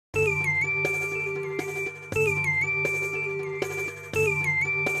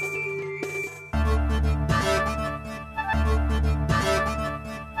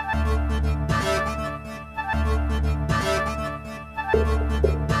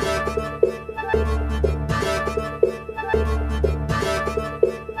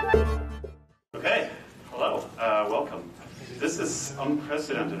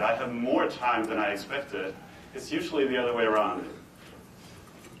that I have more time than I expected. It's usually the other way around.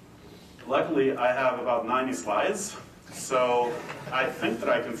 Luckily, I have about 90 slides, so I think that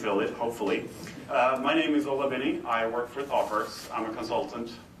I can fill it, hopefully. My name is Bini. I work for ThoughtWorks. I'm a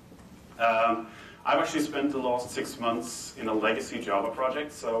consultant. I've actually spent the last 6 months in a legacy Java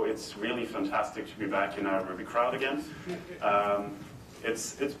project, so it's really fantastic to be back in our Ruby crowd again.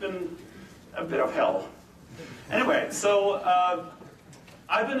 It's been a bit of hell. Anyway, so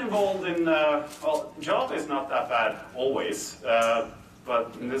I've been involved in, well, Java is not that bad always,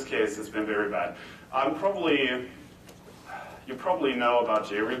 but in this case it's been very bad. You probably know about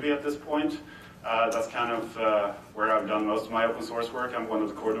JRuby at this point. That's kind of where I've done most of my open source work. I'm one of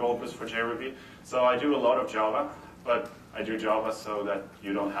the core developers for JRuby. So I do a lot of Java, but I do Java so that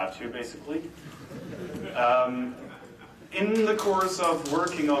you don't have to, basically. In the course of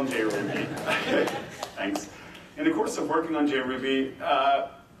working on JRuby, thanks. In the course of working on JRuby,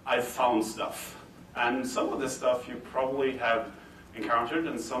 I've found stuff. And some of this stuff you probably have encountered,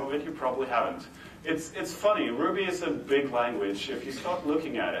 and some of it you probably haven't. It's funny, Ruby is a big language. If you start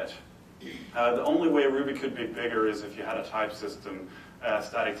looking at it, the only way Ruby could be bigger is if you had a type system, a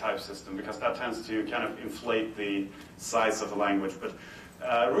static type system, because that tends to kind of inflate the size of the language. But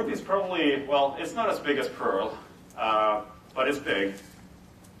Ruby is probably, well, it's not as big as Perl, but it's big.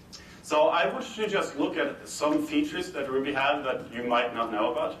 So I want you to just look at some features that Ruby has that you might not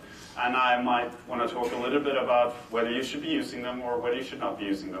know about, and I might want to talk a little bit about whether you should be using them or whether you should not be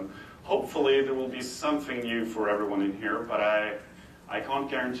using them. Hopefully there will be something new for everyone in here, but I can't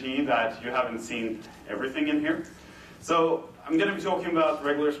guarantee that you haven't seen everything in here. So I'm going to be talking about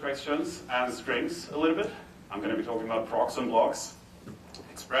regular expressions and strings a little bit. I'm going to be talking about procs and blocks,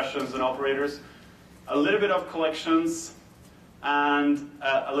 expressions and operators, a little bit of collections, and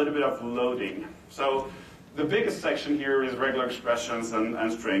a little bit of loading. So the biggest section here is regular expressions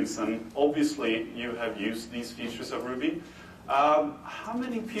and strings, and obviously you have used these features of Ruby. How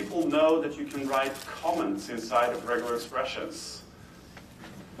many people know that you can write comments inside of regular expressions?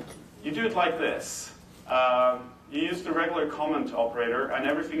 You do it like this. You use the regular comment operator, and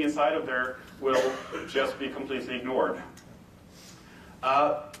everything inside of there will just be completely ignored.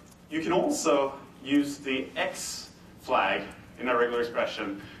 You can also use the X flag in a regular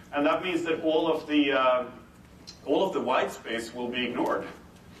expression, and that means that all of the white space will be ignored.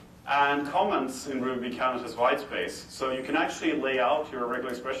 And comments in Ruby count as white space, so you can actually lay out your regular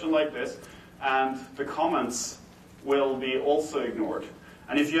expression like this, and the comments will be also ignored.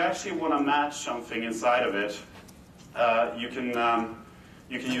 And if you actually want to match something inside of it, you can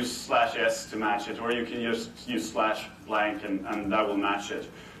use /s to match it, or you can just use /blank and that will match it.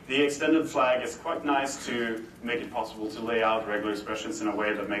 The extended flag is quite nice to make it possible to lay out regular expressions in a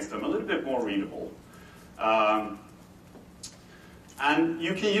way that makes them a little bit more readable. And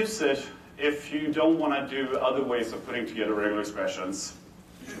you can use it if you don't want to do other ways of putting together regular expressions.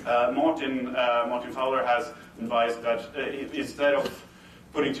 Martin Fowler has advised that instead of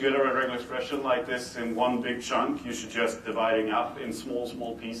putting together a regular expression like this in one big chunk, you should just dividing up in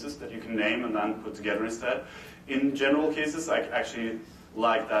small pieces that you can name and then put together instead. In general cases, I actually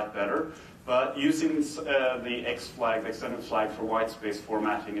like that better. But using the X flag, the extended flag for white space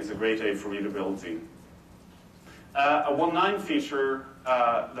formatting is a great aid for readability. A 1.9 feature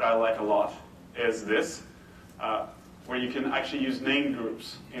that I like a lot is this, where you can actually use name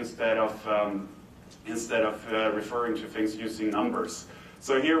groups instead of referring to things using numbers.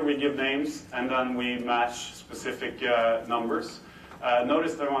 So here we give names, and then we match specific numbers.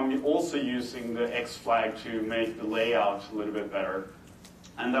 Notice that I'm also using the X flag to make the layout a little bit better.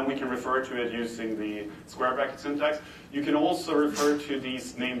 And then we can refer to it using the square bracket syntax. You can also refer to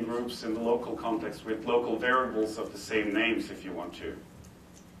these name groups in the local context with local variables of the same names if you want to.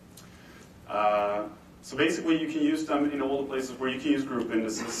 So basically you can use them in all the places where you can use group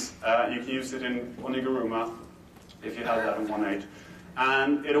indices. You can use it in Oniguruma if you have that in 1.8.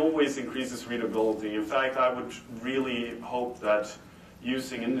 And it always increases readability. In fact, I would really hope that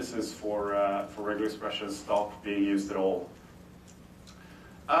using indices for regular expressions stop being used at all.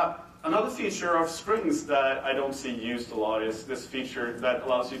 Another feature of strings that I don't see used a lot is this feature that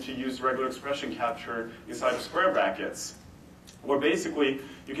allows you to use regular expression capture inside of square brackets, where basically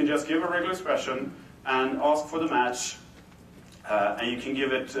you can just give a regular expression and ask for the match, and you can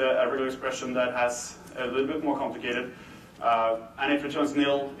give it a regular expression that has a little bit more complicated, and it returns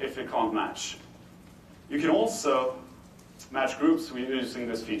nil if it can't match. You can also match groups using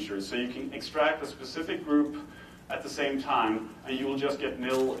this feature, so you can extract a specific group at the same time, and you will just get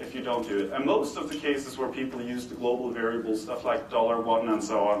nil if you don't do it. And most of the cases where people use the global variables, stuff like $1 and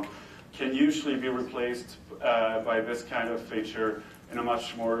so on, can usually be replaced by this kind of feature in a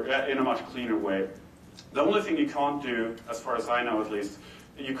much cleaner way. The only thing you can't do, as far as I know at least,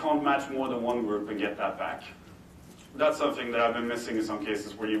 you can't match more than one group and get that back. That's something that I've been missing in some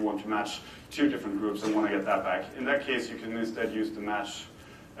cases where you want to match two different groups and want to get that back. In that case, you can instead use the match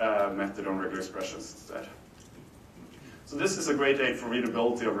method on regular expressions instead. So this is a great aid for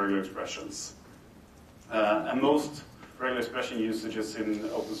readability of regular expressions. And most regular expression usages in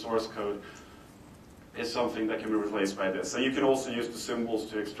open source code is something that can be replaced by this. And you can also use the symbols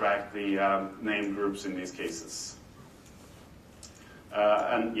to extract the name groups in these cases.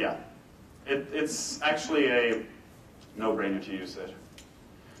 And yeah, it's actually a no-brainer to use it.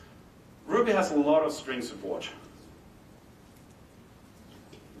 Ruby has a lot of string support.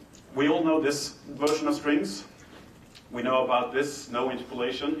 We all know this version of strings. We know about this no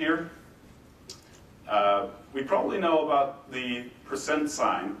interpolation here. We probably know about the %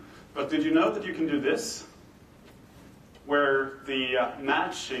 sign, but did you know that you can do this? Where the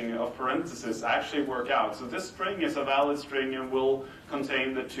matching of parentheses actually work out. So this string is a valid string and will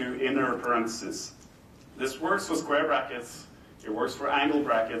contain the two inner parentheses. This works for square brackets, it works for angle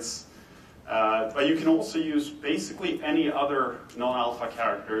brackets, but you can also use basically any other non-alpha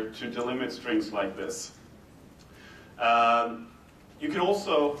character to delimit strings like this. You can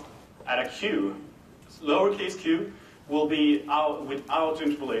also add a q. Lowercase q will be out without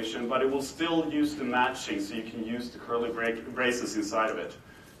interpolation, but it will still use the matching, so you can use the curly braces inside of it.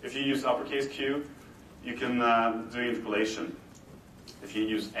 If you use uppercase q, you can do interpolation. If you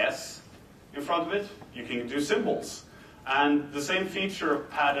use s in front of it, you can do symbols. And the same feature of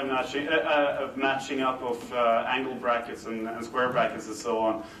pattern matching, matching up of angle brackets and square brackets and so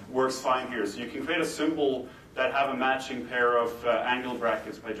on works fine here. So you can create a symbol that have a matching pair of angle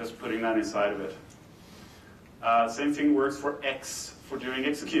brackets by just putting that inside of it. Same thing works for X for doing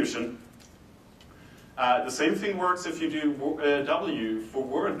execution. The same thing works if you do W for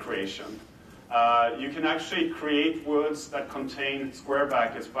word creation. You can actually create words that contain square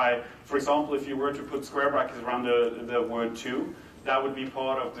brackets by, for example, if you were to put square brackets around the word to, that would be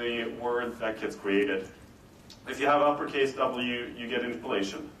part of the word that gets created. If you have uppercase W, you get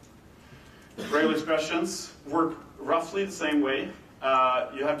interpolation. Regular expressions work roughly the same way.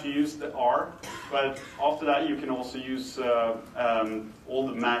 You have to use the R, but after that you can also use all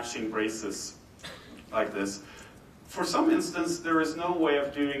the matching braces like this. For some instance, there is no way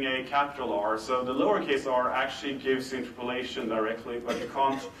of doing a capital R, so the lowercase r actually gives interpolation directly, but you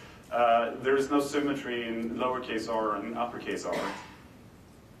can't, there is no symmetry in lowercase r and uppercase r.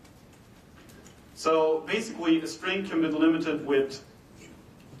 So basically, a string can be delimited with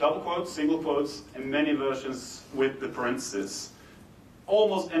double quotes, single quotes, and many versions with the parentheses.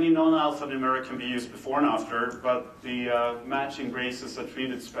 Almost any non-alphanumeric can be used before and after, but the matching braces are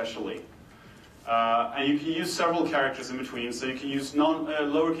treated specially. And you can use several characters in between, so you can use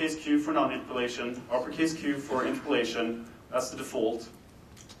lowercase q for non-interpolation, uppercase q for interpolation, that's the default.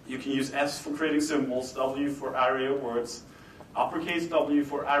 You can use S for creating symbols, W for array of words, uppercase W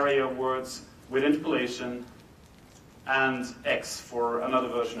for array of words with interpolation, and X for another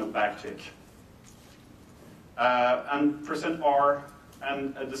version of backtick. And %r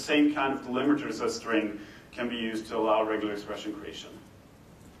and the same kind of delimiters as string can be used to allow regular expression creation.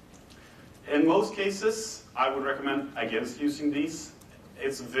 In most cases, I would recommend against using these.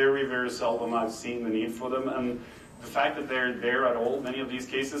 It's very, very seldom I've seen the need for them, and the fact that they're there at all, many of these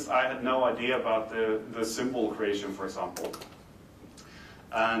cases, I had no idea about the symbol creation, for example.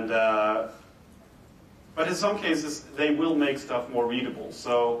 And, but in some cases, they will make stuff more readable.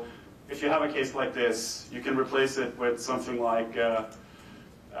 So if you have a case like this, you can replace it with something like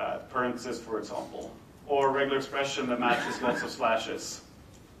parentheses, for example, or a regular expression that matches lots of slashes.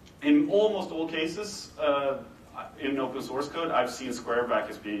 In almost all cases, in open source code, I've seen square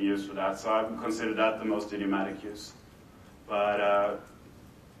brackets being used for that, so I would consider that the most idiomatic use. But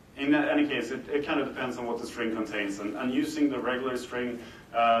in any case, it kind of depends on what the string contains, and using the regular string,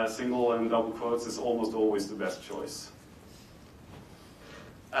 single and double quotes, is almost always the best choice.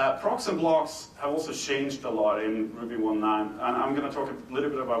 Procs and blocks have also changed a lot in Ruby 1.9, and I'm going to talk a little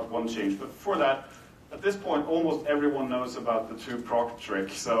bit about one change. But before that, at this point, almost everyone knows about the toProc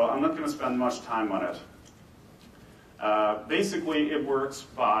trick, so I'm not going to spend much time on it. Basically, it works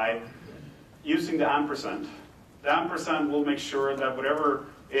by using the ampersand. The ampersand will make sure that whatever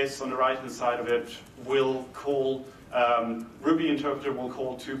is on the right-hand side of it will call, Ruby interpreter will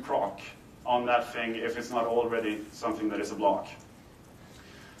call toProc on that thing if it's not already something that is a block.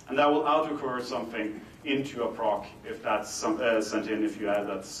 And that will autocorrect something into a proc if that's sent in if you add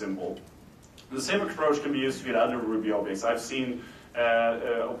that symbol. The same approach can be used with other Ruby objects. I've seen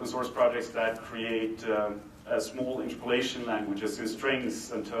open source projects that create small interpolation languages in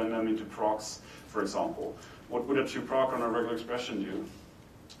strings and turn them into procs, for example. What would a toProc on a regular expression do?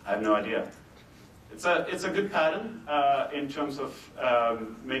 I have no idea. It's a good pattern in terms of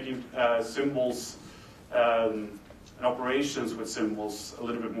making symbols and operations with symbols a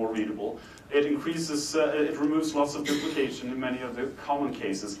little bit more readable. It increases, it removes lots of duplication in many of the common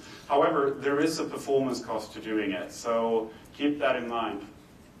cases. However, there is a performance cost to doing it, so keep that in mind.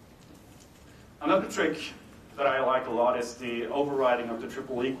 Another trick that I like a lot is the overriding of the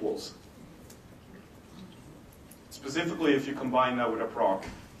triple equals. Specifically if you combine that with a proc.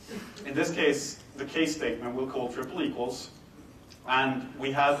 In this case, the case statement we'll call triple equals, and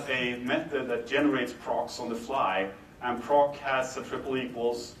we have a method that generates procs on the fly, and proc has a triple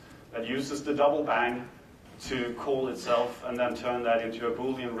equals that uses the double bang to call itself and then turn that into a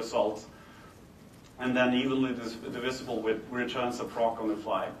Boolean result, and then evenly divisible with returns a proc on the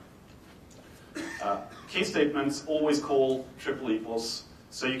fly. Case statements always call triple equals,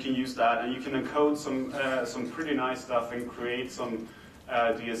 so you can use that, and you can encode some pretty nice stuff and create some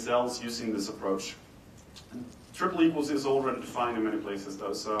DSLs using this approach. Triple equals is already defined in many places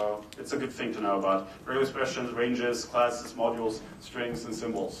though, so it's a good thing to know about. Regular expressions, ranges, classes, modules, strings, and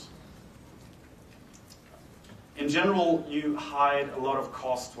symbols. In general, you hide a lot of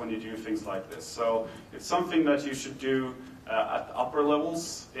cost when you do things like this. So it's something that you should do at the upper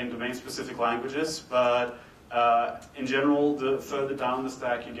levels in domain-specific languages, but in general, the further down the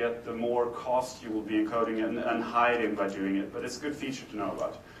stack you get, the more cost you will be encoding and hiding by doing it. But it's a good feature to know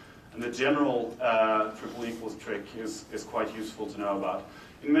about. And the general triple equals trick is quite useful to know about.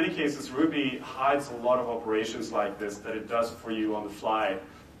 In many cases, Ruby hides a lot of operations like this that it does for you on the fly.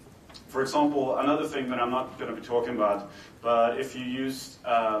 For example, another thing that I'm not going to be talking about, but if you use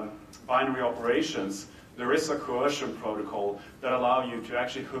binary operations, there is a coercion protocol that allows you to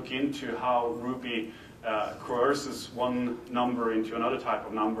actually hook into how Ruby coerces one number into another type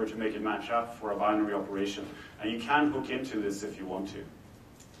of number to make it match up for a binary operation. And you can hook into this if you want to.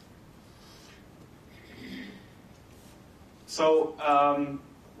 So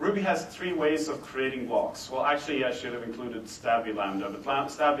Ruby has three ways of creating blocks. Well, actually, I should have included stabby lambda, but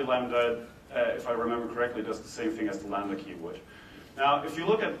stabby lambda, if I remember correctly, does the same thing as the lambda key would. Now, if you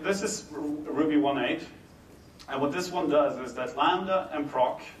look at, this is Ruby 1.8, and what this one does is that lambda and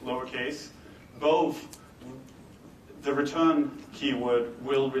proc, lowercase, both the return keyword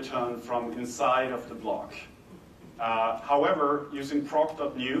will return from inside of the block. However, using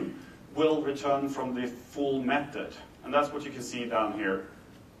proc.new will return from the full method. And that's what you can see down here.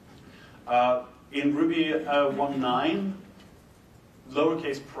 In Ruby 1.9,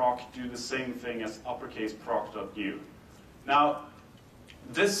 lowercase proc do the same thing as uppercase proc.new. Now,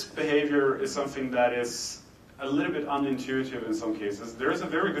 this behavior is something that is a little bit unintuitive in some cases. There is a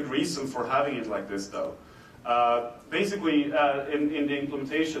very good reason for having it like this, though. Basically, in the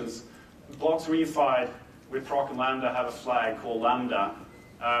implementations, blocks reified with proc and lambda have a flag called lambda,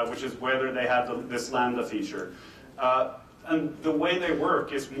 which is whether they have this lambda feature. And the way they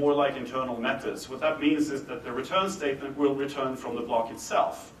work is more like internal methods. What that means is that the return statement will return from the block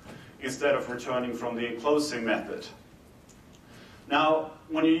itself, instead of returning from the enclosing method. Now,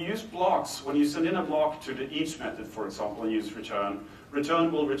 when you use blocks, when you send in a block to the each method, for example, and use return,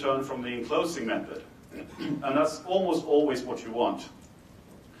 return will return from the enclosing method. And that's almost always what you want.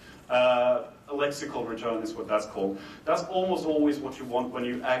 A lexical return is what that's called. That's almost always what you want when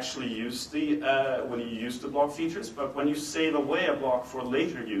you actually use the block features. But when you save away a block for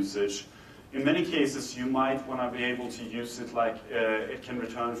later usage, in many cases you might want to be able to use it like it can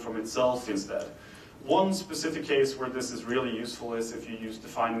return from itself instead. One specific case where this is really useful is if you use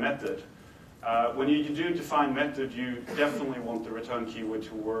define method. When you do define method, you definitely want the return keyword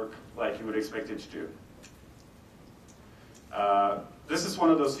to work like you would expect it to do. This is one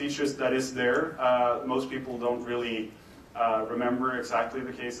of those features that is there. Most people don't really remember exactly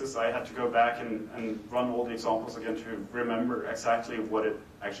the cases. I had to go back and run all the examples again to remember exactly what it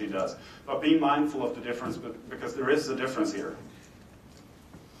actually does. But be mindful of the difference, because there is a difference here.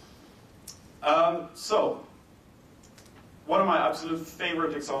 So, one of my absolute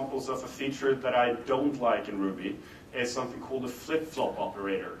favorite examples of a feature that I don't like in Ruby is something called a flip-flop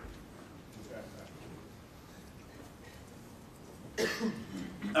operator.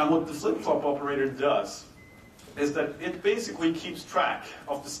 And what the flip-flop operator does is that it basically keeps track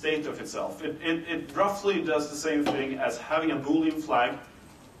of the state of itself. It roughly does the same thing as having a Boolean flag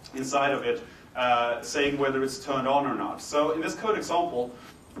inside of it saying whether it's turned on or not. So in this code example,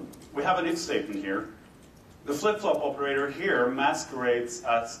 we have an if statement here. The flip-flop operator here masquerades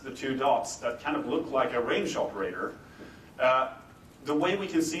as the two dots that kind of look like a range operator. the way we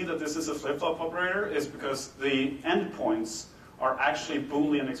can see that this is a flip-flop operator is because the endpoints are actually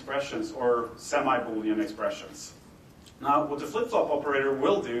Boolean expressions or semi-Boolean expressions. Now, what the flip-flop operator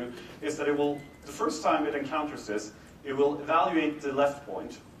will do is that it will, the first time it encounters this, it will evaluate the left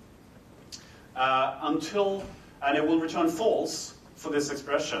point and it will return false for this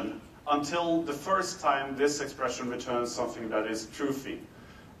expression until the first time this expression returns something that is truthy.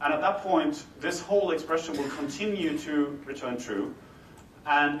 And at that point, this whole expression will continue to return true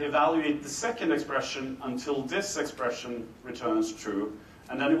and evaluate the second expression until this expression returns true,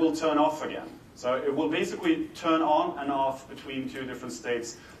 and then it will turn off again. So it will basically turn on and off between two different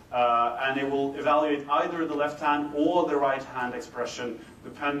states, and it will evaluate either the left-hand or the right-hand expression,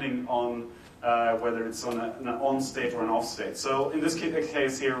 depending on whether it's on an on state or an off state. So in this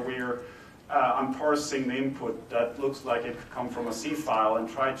case here, I'm parsing the input that looks like it could come from a C file and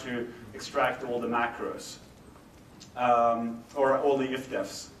try to extract all the macros, or all the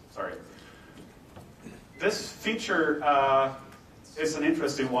if-defs, sorry. This feature is an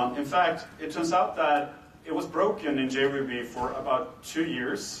interesting one. In fact, it turns out that it was broken in JRuby for about 2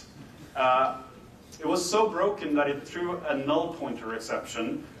 years. It was so broken that it threw a null pointer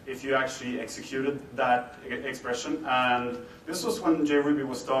exception if you actually executed that expression. And this was when JRuby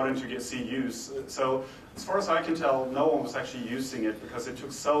was starting to see use. So as far as I can tell, no one was actually using it because it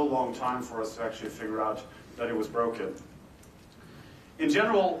took so long time for us to actually figure out that it was broken. In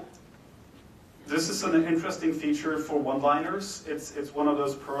general, this is an interesting feature for one-liners. It's one of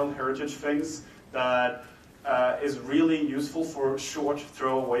those Perl heritage things that is really useful for short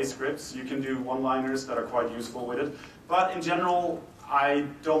throwaway scripts. You can do one-liners that are quite useful with it. But in general, I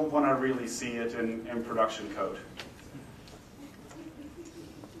don't want to really see it in production code.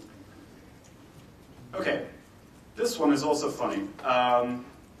 Okay, this one is also funny.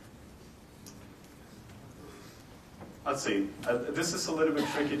 Let's see. This is a little bit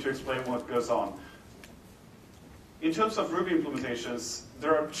tricky to explain what goes on. In terms of Ruby implementations,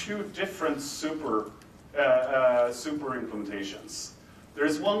 there are two different super implementations.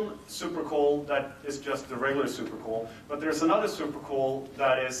 There's one supercall that is just the regular supercall, but there's another supercall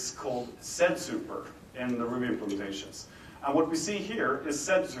that is called sedSuper in the Ruby implementations. And what we see here is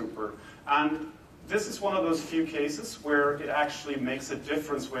sedSuper. And this is one of those few cases where it actually makes a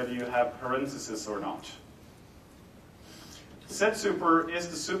difference whether you have parentheses or not. sedSuper is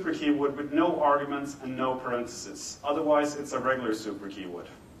the super keyword with no arguments and no parentheses. Otherwise, it's a regular super keyword.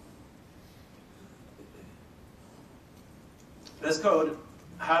 This code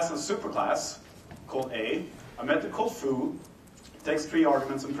has a superclass called a method called foo, takes 3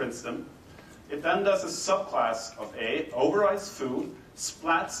 arguments and prints them. It then does a subclass of a, overrides foo,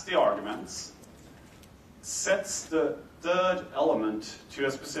 splats the arguments, sets the third element to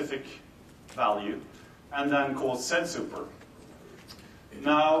a specific value, and then calls sedSuper.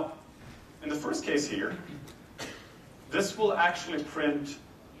 Now, in the first case here, this will actually print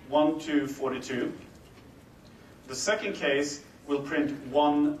 1 to 42. The second case will print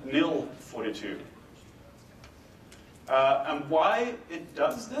 1 nil 42. And why it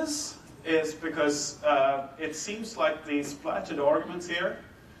does this is because it seems like the splatted arguments here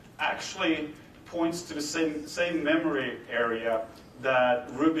actually points to the same memory area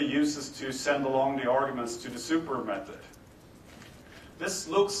that Ruby uses to send along the arguments to the super method. This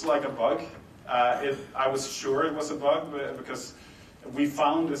looks like a bug. I was sure it was a bug because we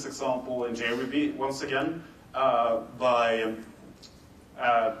found this example in JRuby once again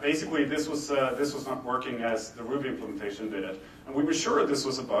basically this was not working as the Ruby implementation did it. And we were sure this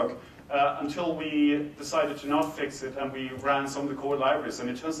was a bug until we decided to not fix it and we ran some of the core libraries.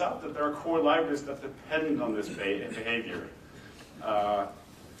 And it turns out that there are core libraries that depend on this behavior.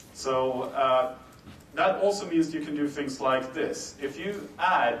 That also means you can do things like this. If you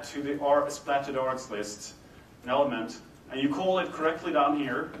add to the splatted args list an element, and you call it correctly down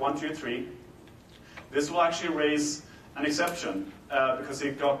here, 1, 2, 3, this will actually raise an exception because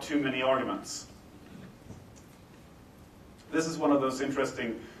it got too many arguments. This is one of those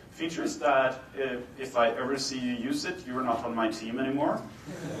interesting features that if I ever see you use it, you're not on my team anymore.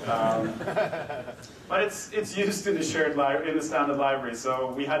 But it's used in the standard library,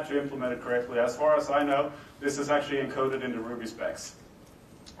 so we had to implement it correctly. As far as I know, this is actually encoded in the Ruby specs.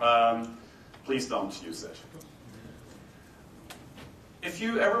 Please don't use it. If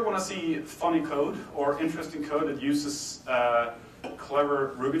you ever want to see funny code or interesting code that uses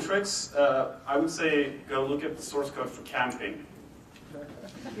clever Ruby tricks, I would say go look at the source code for camping.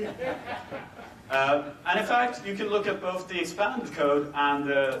 And in fact, you can look at both the expanded code and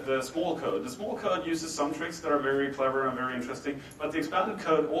the small code. The small code uses some tricks that are very clever and very interesting, but the expanded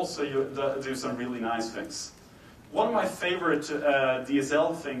code also do some really nice things. One of my favorite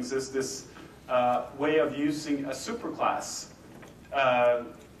DSL things is this way of using a superclass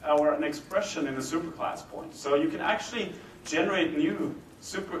or an expression in a superclass point. So you can actually generate new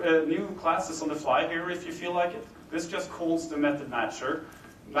classes on the fly here if you feel like it. This just calls the method matcher.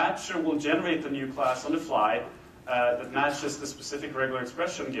 Matcher will generate the new class on the fly that matches the specific regular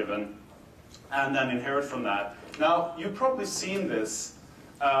expression given, and then inherit from that. Now, you've probably seen this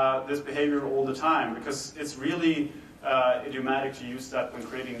behavior all the time, because it's really idiomatic to use that when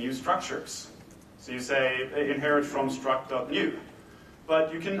creating new structures. So you say inherit from struct.new.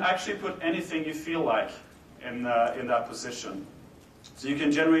 But you can actually put anything you feel like in that position. So you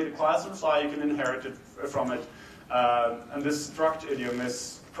can generate a class on the fly, you can inherit it from it. And this struct idiom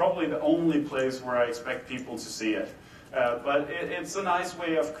is probably the only place where I expect people to see it. But it's a nice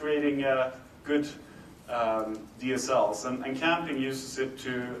way of creating good DSLs. And Camping uses it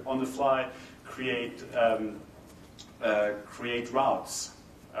to, on the fly, create routes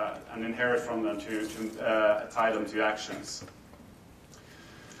and inherit from them to tie them to actions.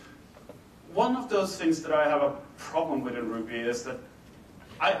 One of those things that I have a problem with in Ruby is that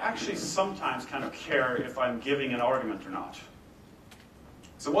I actually sometimes kind of care if I'm giving an argument or not.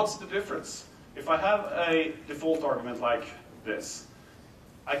 So what's the difference? If I have a default argument like this,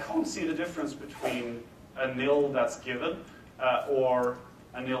 I can't see the difference between a nil that's given or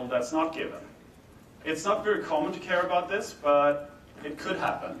a nil that's not given. It's not very common to care about this, but it could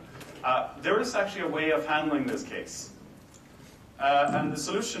happen. There is actually a way of handling this case. And the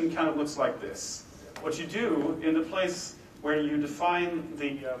solution kind of looks like this. What you do in the place where you define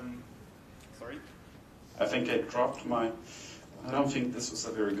the... sorry? I think I dropped my... I don't think this was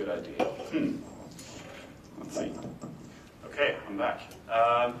a very good idea. Let's see. Okay, I'm back.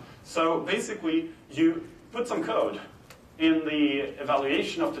 So basically, you put some code in the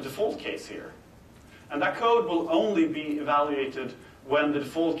evaluation of the default case here. And that code will only be evaluated when the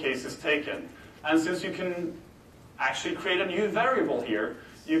default case is taken. And since you can actually create a new variable here,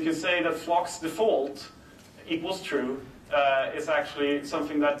 you can say that flock's default equals true is actually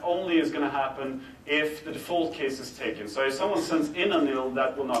something that only is going to happen if the default case is taken. So if someone sends in a nil,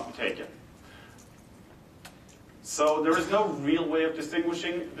 that will not be taken. So there is no real way of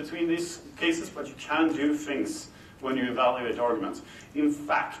distinguishing between these cases, but you can do things when you evaluate arguments. In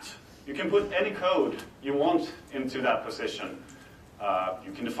fact, you can put any code you want into that position.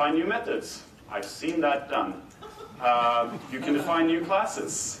 You can define new methods. I've seen that done. You can define new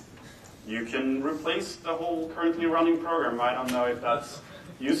classes. You can replace the whole currently running program. I don't know if that's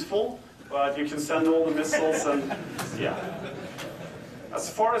useful, but you can send all the missiles and, yeah. As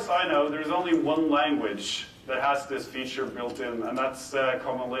far as I know, there's only one language that has this feature built in, and that's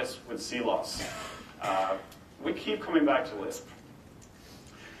Common Lisp with CLOS. We keep coming back to Lisp.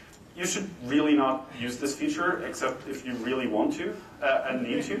 You should really not use this feature, except if you really want to and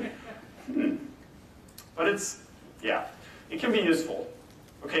need to. But it's, yeah, it can be useful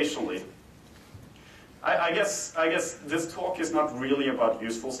occasionally. I guess this talk is not really about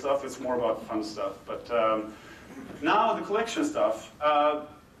useful stuff, it's more about fun stuff. But now the collection stuff, I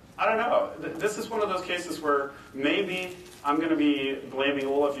don't know. This is one of those cases where maybe I'm going to be blaming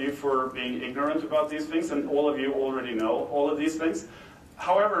all of you for being ignorant about these things, and all of you already know all of these things.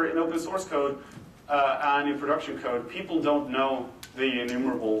 However, in open source code and in production code, people don't know the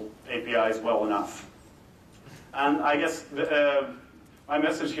enumerable APIs well enough. And I guess my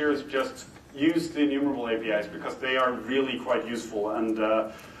message here is just use the enumerable APIs, because they are really quite useful, and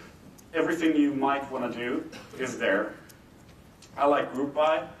everything you might want to do is there. I like group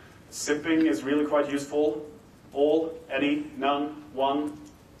by. Zipping is really quite useful. All, any, none, one.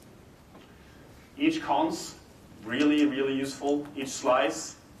 Each cons, really, really useful. Each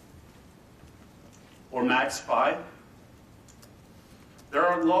slice. Or max by. There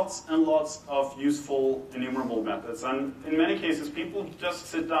are lots and lots of useful enumerable methods, and in many cases people just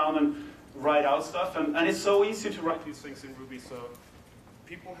sit down and write out stuff, and it's so easy to write these things in Ruby, so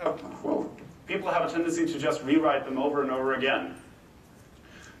people have a tendency to just rewrite them over and over again.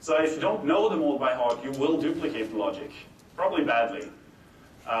 So if you don't know them all by heart, you will duplicate the logic, probably badly.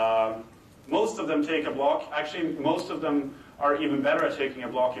 Most of them take a block. Actually, most of them are even better at taking a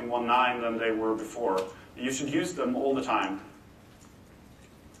block in 1.9 than they were before. You should use them all the time.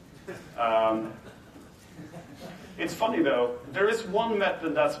 It's funny though, there is one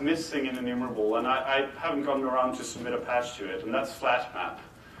method that's missing in enumerable, and I haven't gotten around to submit a patch to it, and that's flat map.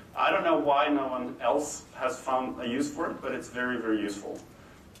 I don't know why no one else has found a use for it, but it's very, very useful.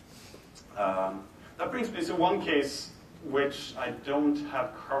 That brings me to one case which I don't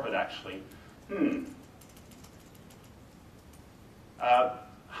have covered actually.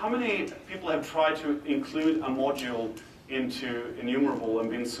 how many people have tried to include a module into enumerable and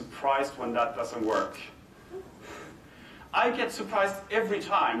been surprised when that doesn't work? I get surprised every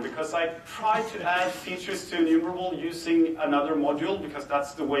time because I try to add features to enumerable using another module because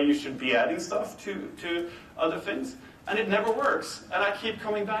that's the way you should be adding stuff to other things. And it never works. And I keep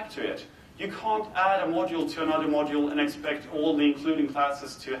coming back to it. You can't add a module to another module and expect all the including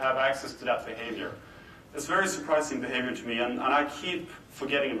classes to have access to that behavior. It's very surprising behavior to me, and I keep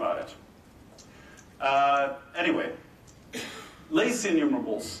forgetting about it. Anyway, lazy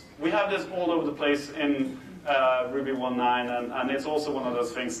enumerables. We have this all over the place in Ruby 1.9, and it's also one of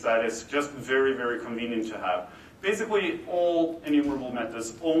those things that is just very, very convenient to have. Basically, all enumerable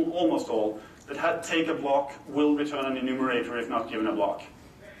methods, almost all, that take a block will return an enumerator if not given a block.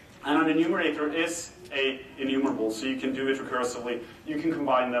 And an enumerator is a enumerable, so you can do it recursively, you can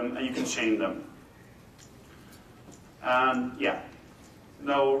combine them, and you can chain them. And yeah,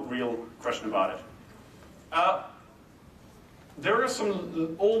 no real question about it. There are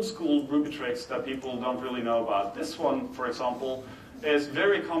some old school Ruby tricks that people don't really know about. This one, for example, is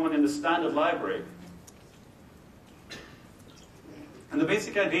very common in the standard library. And the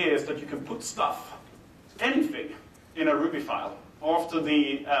basic idea is that you can put stuff, anything, in a Ruby file after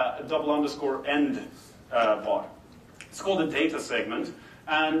the _end bar. It's called a data segment,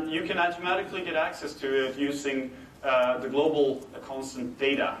 and you can automatically get access to it using the global constant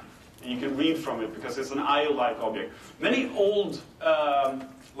data. And you can read from it because it's an IO-like object. Many old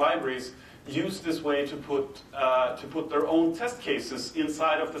libraries use this way to put their own test cases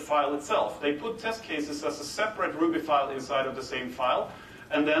inside of the file itself. They put test cases as a separate Ruby file inside of the same file,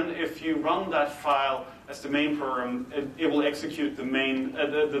 and then if you run that file as the main program, it will execute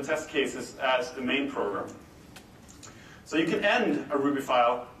the test cases as the main program. So you can end a Ruby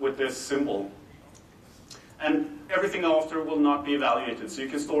file with this symbol, and everything after will not be evaluated. So you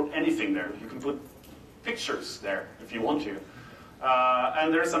can store anything there. You can put pictures there if you want to.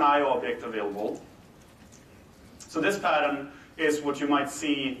 And there's an IO object available. So this pattern is what you might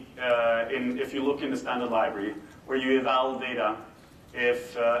see if you look in the standard library, where you eval data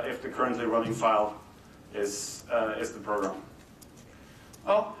if the currently running file is the program.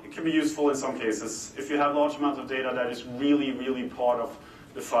 Well, it can be useful in some cases if you have large amounts of data that is really, really part of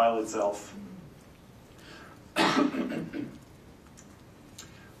the file itself.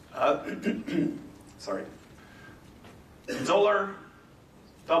 Sorry.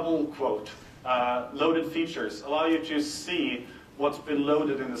 Double quote. Loaded features allow you to see what's been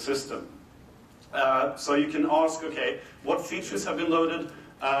loaded in the system. So you can ask, okay, what features have been loaded?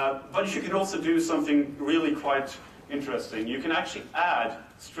 But you can also do something really quite interesting. You can actually add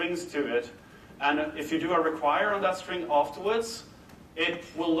strings to it, and if you do a require on that string afterwards, it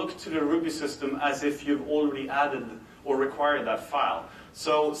will look to the Ruby system as if you've already added or required that file.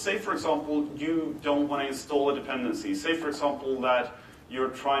 So say, for example, you don't want to install a dependency. Say, for example, that you're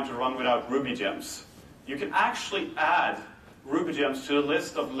trying to run without Ruby gems. You can actually add Ruby gems to a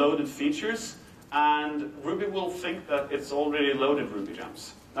list of loaded features, and Ruby will think that it's already loaded Ruby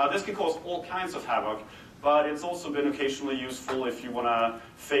gems. Now, this can cause all kinds of havoc, but it's also been occasionally useful if you want to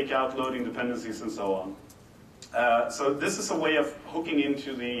fake out loading dependencies and so on. So this is a way of hooking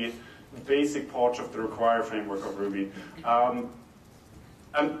into the basic part of the require framework of Ruby.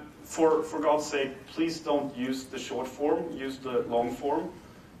 And for God's sake, please don't use the short form, use the long form.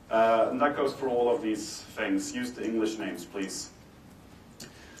 And that goes for all of these things. Use the English names, please.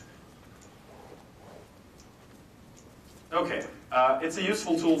 Okay, it's a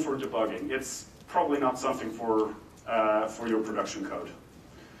useful tool for debugging. It's probably not something for your production code.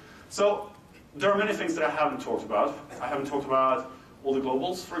 So there are many things that I haven't talked about. I haven't talked about all the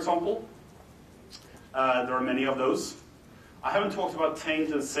globals, for example. There are many of those. I haven't talked about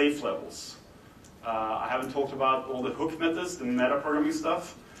tainted safe levels. I haven't talked about all the hook methods, the meta-programming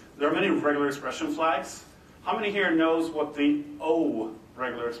stuff. There are many regular expression flags. How many here knows what the O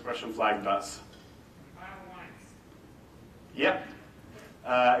regular expression flag does? Compile once. Yep,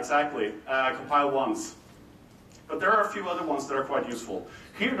 exactly. Compile once. But there are a few other ones that are quite useful.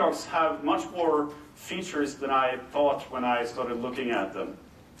 Here docs have much more features than I thought when I started looking at them.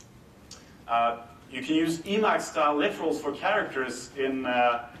 You can use Emacs style literals for characters in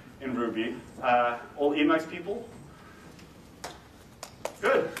Ruby. All Emacs people?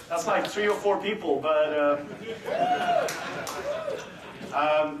 Good. That's like 3 or 4 people, but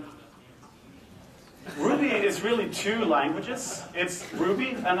Ruby is really 2 languages. It's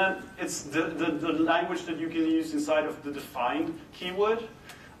Ruby, and then it's the language that you can use inside of the defined keyword.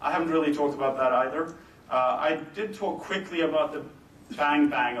 I haven't really talked about that either. I did talk quickly about the bang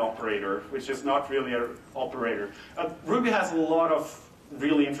bang operator, which is not really an operator. Ruby has a lot of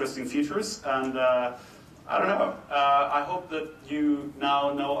really interesting features, and I don't know. I hope that you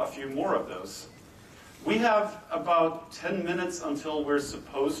now know a few more of those. We have about 10 minutes until we're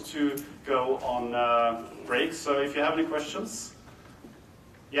supposed to go on break, so if you have any questions.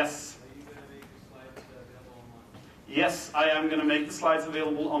 Yes? Are you going to make the slides available online? Yes, I am going to make the slides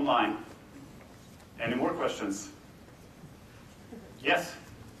available online. Any more questions? Yes?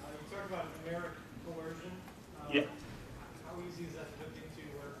 You talked about numeric coercion. Yeah. How easy is that to hook into,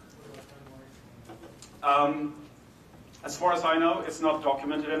 or what about frameworks? As far as I know, it's not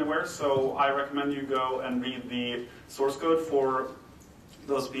documented anywhere, so I recommend you go and read the source code for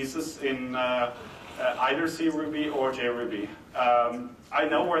those pieces in either CRuby or JRuby. I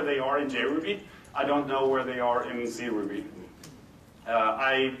know where they are in JRuby. I don't know where they are in CRuby.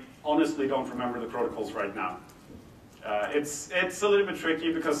 I honestly don't remember the protocols right now. It's a little bit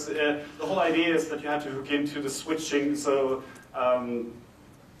tricky because the whole idea is that you have to hook into the switching, so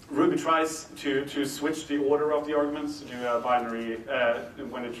Ruby tries to switch the order of the arguments to do a binary,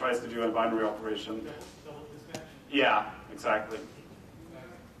 when it tries to do a binary operation. Double dispatch? Yeah, exactly. It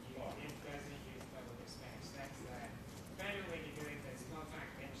doesn't use double dispatch. That's the better way to do it. That small talk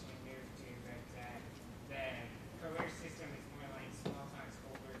eventually moved to, but the coerce system is more like small talk's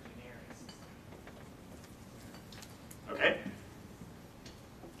older generic system. Okay.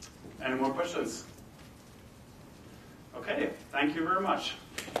 Any more questions? Okay, thank you very much.